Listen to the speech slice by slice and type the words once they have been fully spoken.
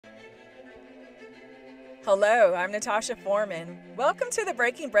Hello, I'm Natasha Foreman. Welcome to the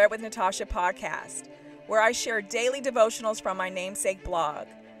Breaking Bread with Natasha podcast, where I share daily devotionals from my namesake blog,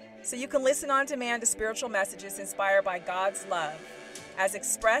 so you can listen on demand to spiritual messages inspired by God's love, as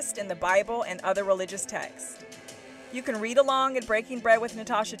expressed in the Bible and other religious texts. You can read along at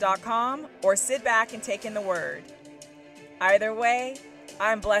breakingbreadwithnatasha.com or sit back and take in the word. Either way,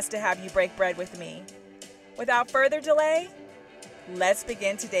 I'm blessed to have you break bread with me. Without further delay, let's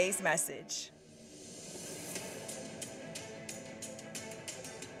begin today's message.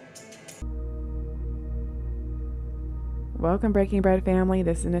 Welcome, Breaking Bread family.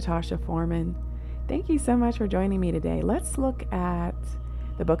 This is Natasha Foreman. Thank you so much for joining me today. Let's look at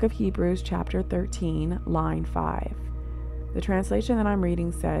the book of Hebrews, chapter 13, line 5. The translation that I'm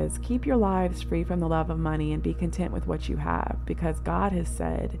reading says, "Keep your lives free from the love of money and be content with what you have, because God has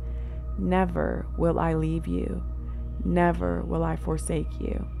said, 'Never will I leave you, never will I forsake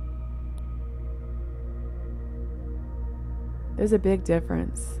you.'" There's a big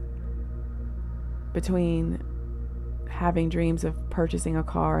difference between having dreams of purchasing a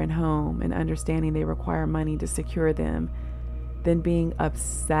car and home and understanding they require money to secure them, than being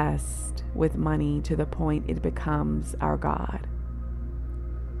obsessed with money to the point it becomes our God.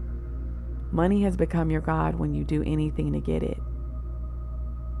 Money has become your God when you do anything to get it.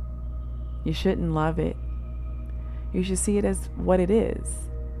 You shouldn't love it. You should see it as what it is: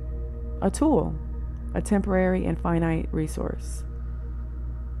 a tool, a temporary and finite resource.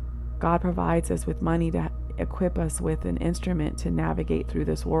 God provides us with money to equip us with an instrument to navigate through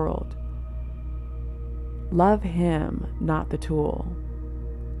this world. Love Him, not the tool.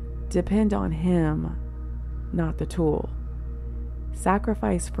 Depend on Him, not the tool.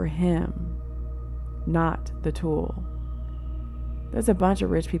 Sacrifice for Him, not the tool. There's a bunch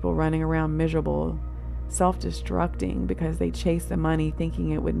of rich people running around miserable, self-destructing because they chase the money thinking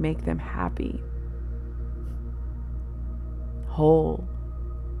it would make them happy, whole,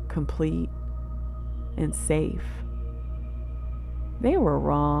 complete, and safe. They were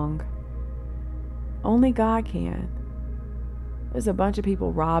wrong. Only God can. There's a bunch of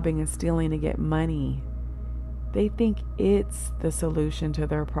people robbing and stealing to get money. They think it's the solution to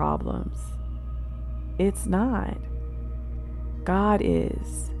their problems. It's not. God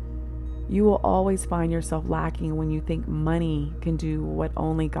is. You will always find yourself lacking when you think money can do what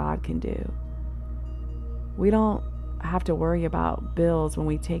only God can do. We don't have to worry about bills when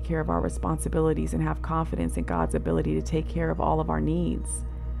we take care of our responsibilities and have confidence in God's ability to take care of all of our needs.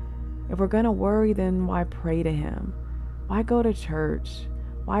 If we're going to worry, then why pray to Him? Why go to church?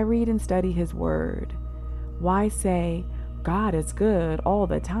 Why read and study His Word? Why say, God is good all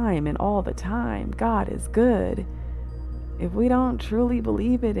the time and all the time? God is good, if we don't truly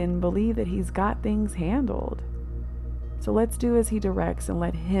believe it and believe that He's got things handled. So let's do as He directs and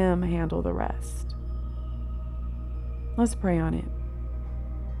let Him handle the rest. Let's pray on it.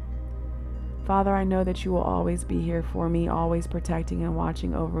 Father, I know that You will always be here for me, always protecting and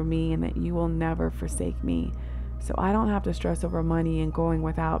watching over me, and that You will never forsake me. So I don't have to stress over money and going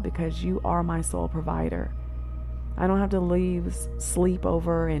without, because You are my sole provider. I don't have to sleep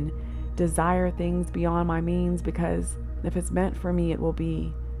over and desire things beyond my means, because if it's meant for me, it will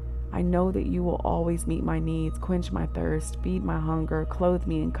be. I know that You will always meet my needs, quench my thirst, feed my hunger, clothe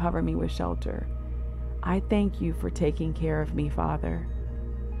me, and cover me with shelter. I thank You for taking care of me, Father.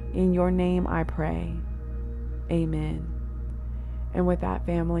 In Your name I pray. Amen. And with that,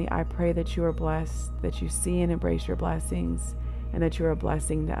 family, I pray that you are blessed, that you see and embrace your blessings, and that you are a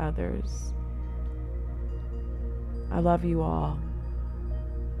blessing to others. I love you all.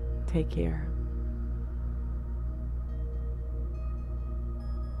 Take care.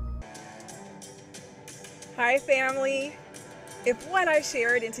 Hi, family. If what I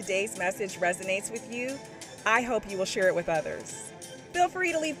shared in today's message resonates with you, I hope you will share it with others. Feel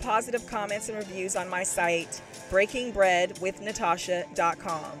free to leave positive comments and reviews on my site,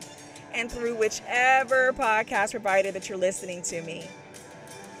 breakingbreadwithnatasha.com, and through whichever podcast provider that you're listening to me.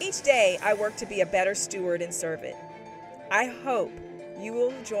 Each day, I work to be a better steward and servant. I hope you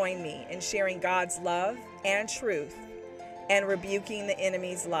will join me in sharing God's love and truth and rebuking the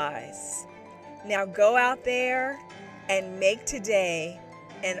enemy's lies. Now go out there and make today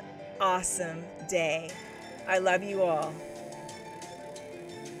an awesome day. I love you all.